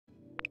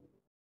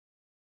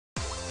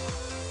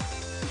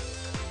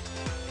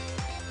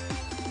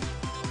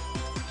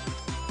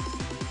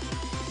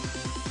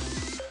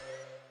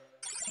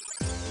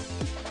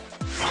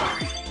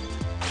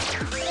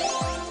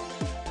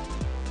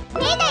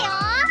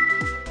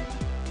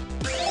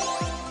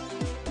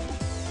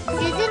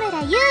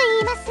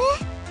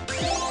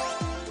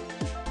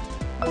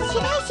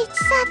で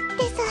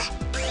す。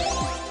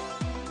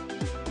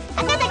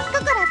赤崎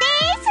心で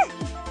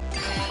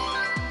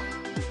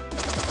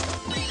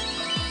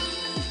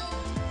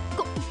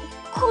す。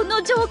こ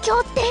の状況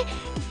って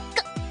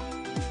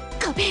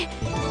壁。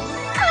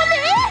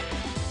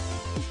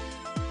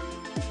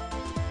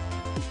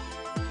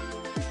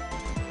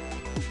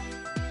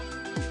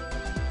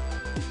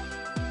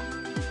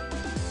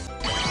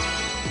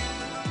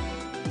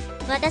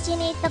私に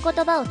言った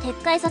言葉を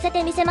撤回させ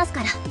てみせます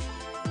から。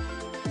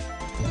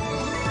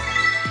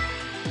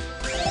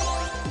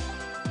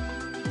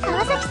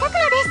川崎さく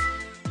らです。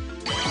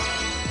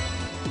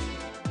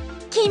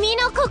君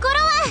の心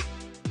は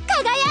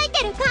輝い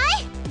てるか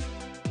い？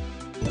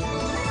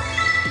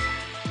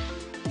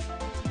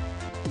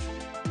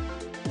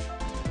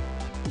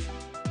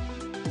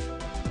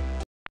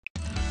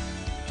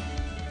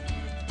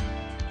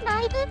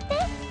ライブって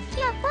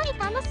やっぱり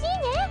楽しいね。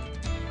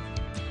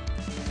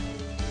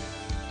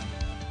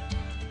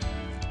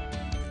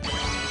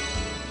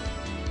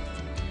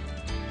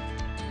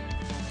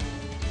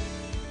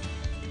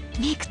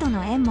ミクと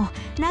の縁も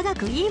長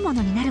くいいも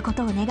のになるこ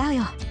とを願う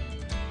よ。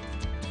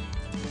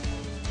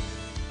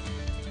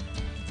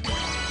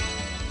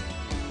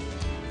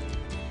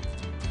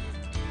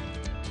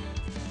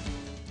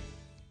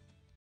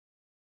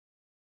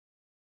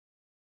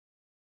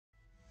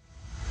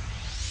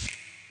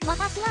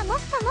私はもっ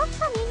ともっ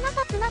とみんな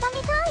とつなが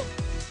りたい。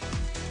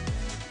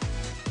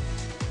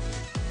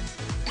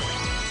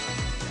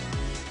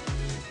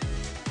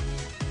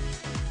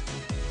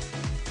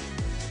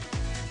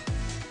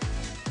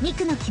ミ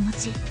クの気持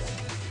ち、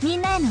み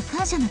んなへの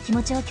感謝の気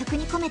持ちを曲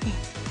に込めて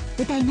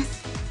歌いま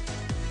す。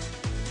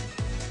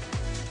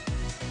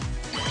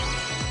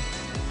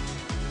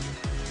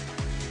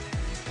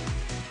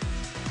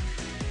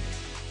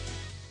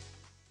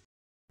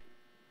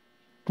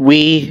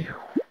We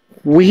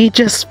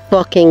just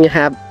fucking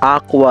have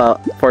Aqua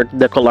for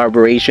the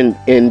collaboration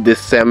in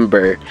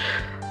December,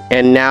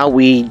 and now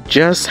we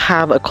just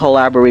have a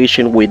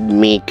collaboration with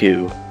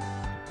Miku.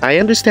 I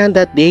understand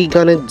that they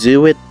gonna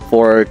do it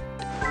for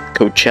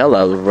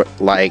Coachella,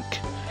 like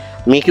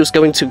Miku's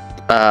going to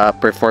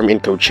perform in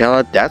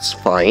Coachella. That's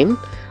fine,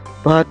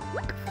 but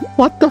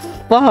what the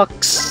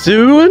fuck,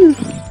 soon?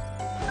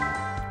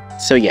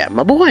 So yeah,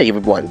 mabuhay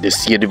everyone, this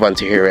is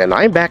Yudivante here, and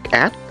I'm back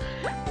at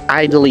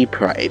Idoly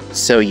Pride.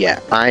 So yeah,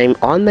 I'm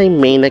on my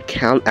main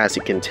account, as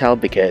you can tell,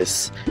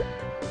 because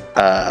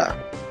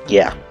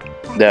yeah,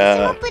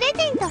 the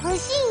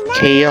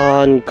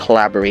K-On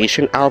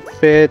collaboration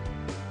outfit,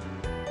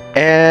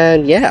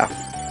 and yeah,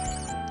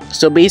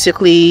 so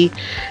basically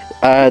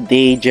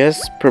they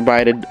just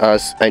provided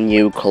us a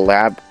new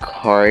collab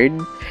card,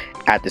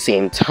 at the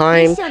same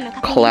time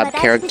collab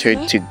character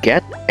to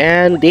get,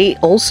 and they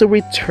also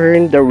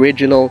returned the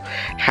original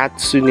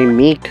Hatsune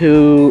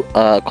Miku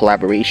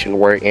collaboration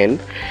we're in.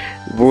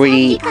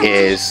 Rui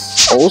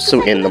is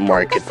also in the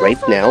market right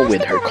now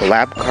with her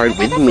collab card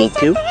with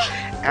Miku,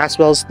 as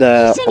well as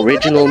the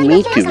original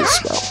Miku as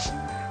well.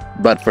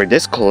 But for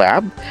this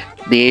collab,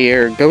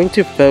 they're going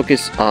to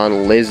focus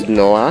on Liz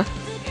Noah,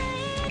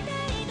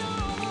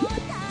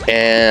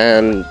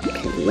 and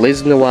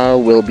Liz Noah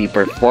will be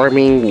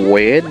performing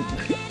with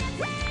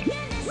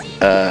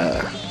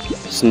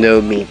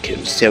Snow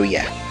Miku. So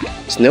yeah,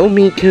 Snow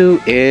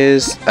Miku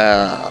is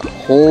a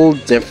whole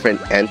different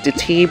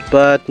entity,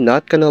 but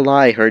not gonna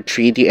lie, her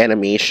 3D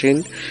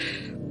animation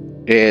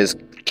is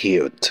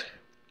cute.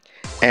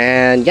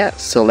 And yeah,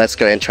 so let's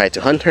go and try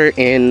to hunt her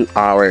in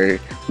our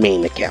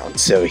main account.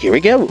 So here we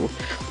go.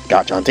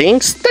 Gacha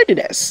hunting started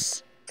this.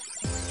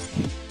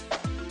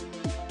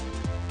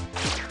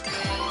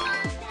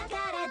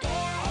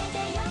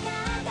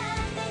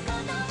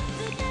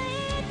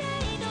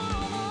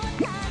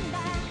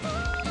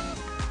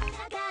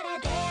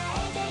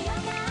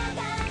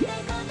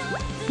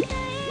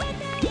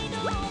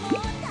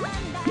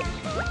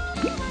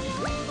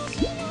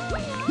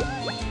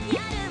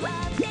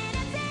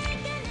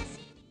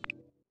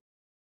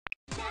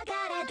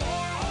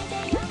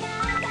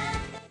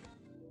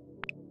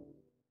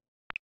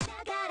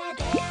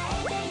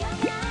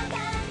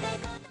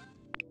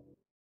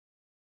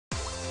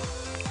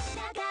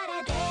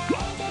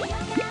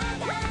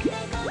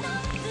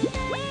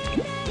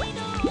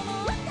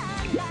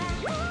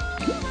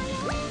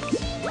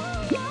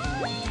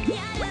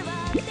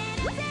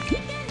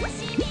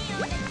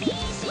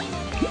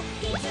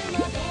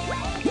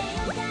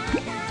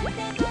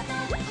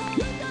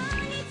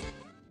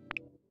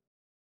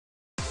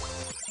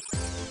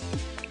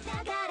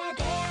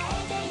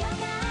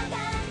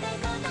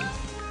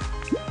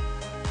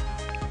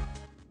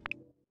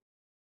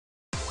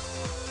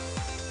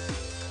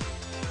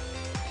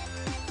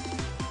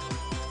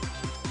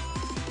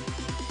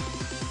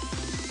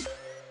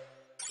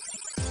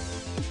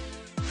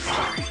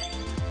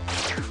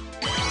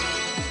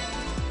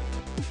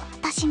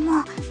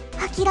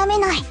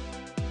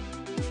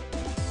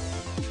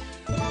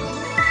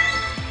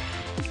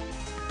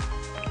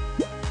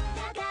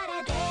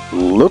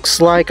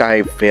 Looks like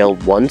I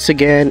failed once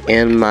again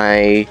in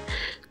my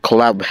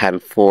collab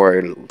hunt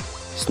for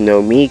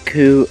Snow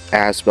Miku,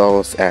 as well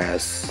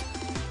as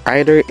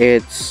either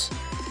it's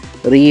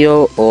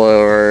Rio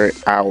or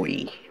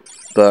Aoi.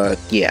 But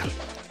yeah,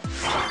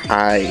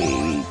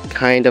 I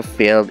kind of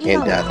failed in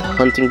that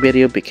hunting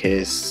video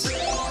because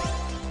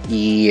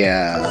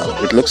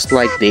yeah, it looks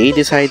like they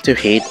decided to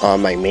hate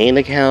on my main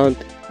account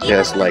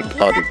just like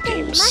other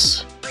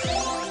games.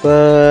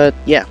 But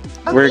yeah,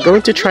 we're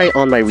going to try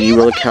on my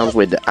reroll account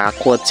with the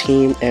Aqua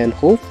team, and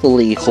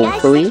hopefully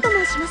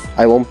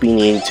I won't be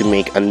needing to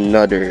make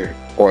another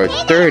or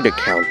third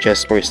account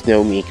just for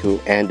Snow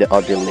Miku and the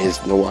other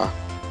Liz Noah.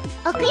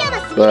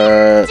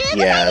 But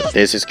yeah,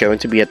 this is going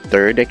to be a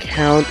third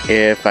account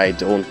if I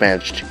don't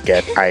manage to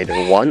get either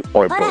one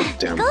or both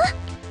them.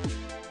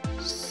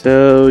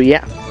 So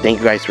yeah, thank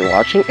you guys for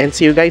watching and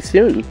see you guys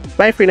soon.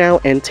 Bye for now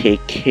and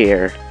take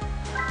care.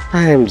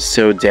 I'm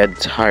so dead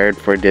tired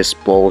for this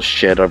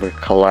bullshit of a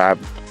collab.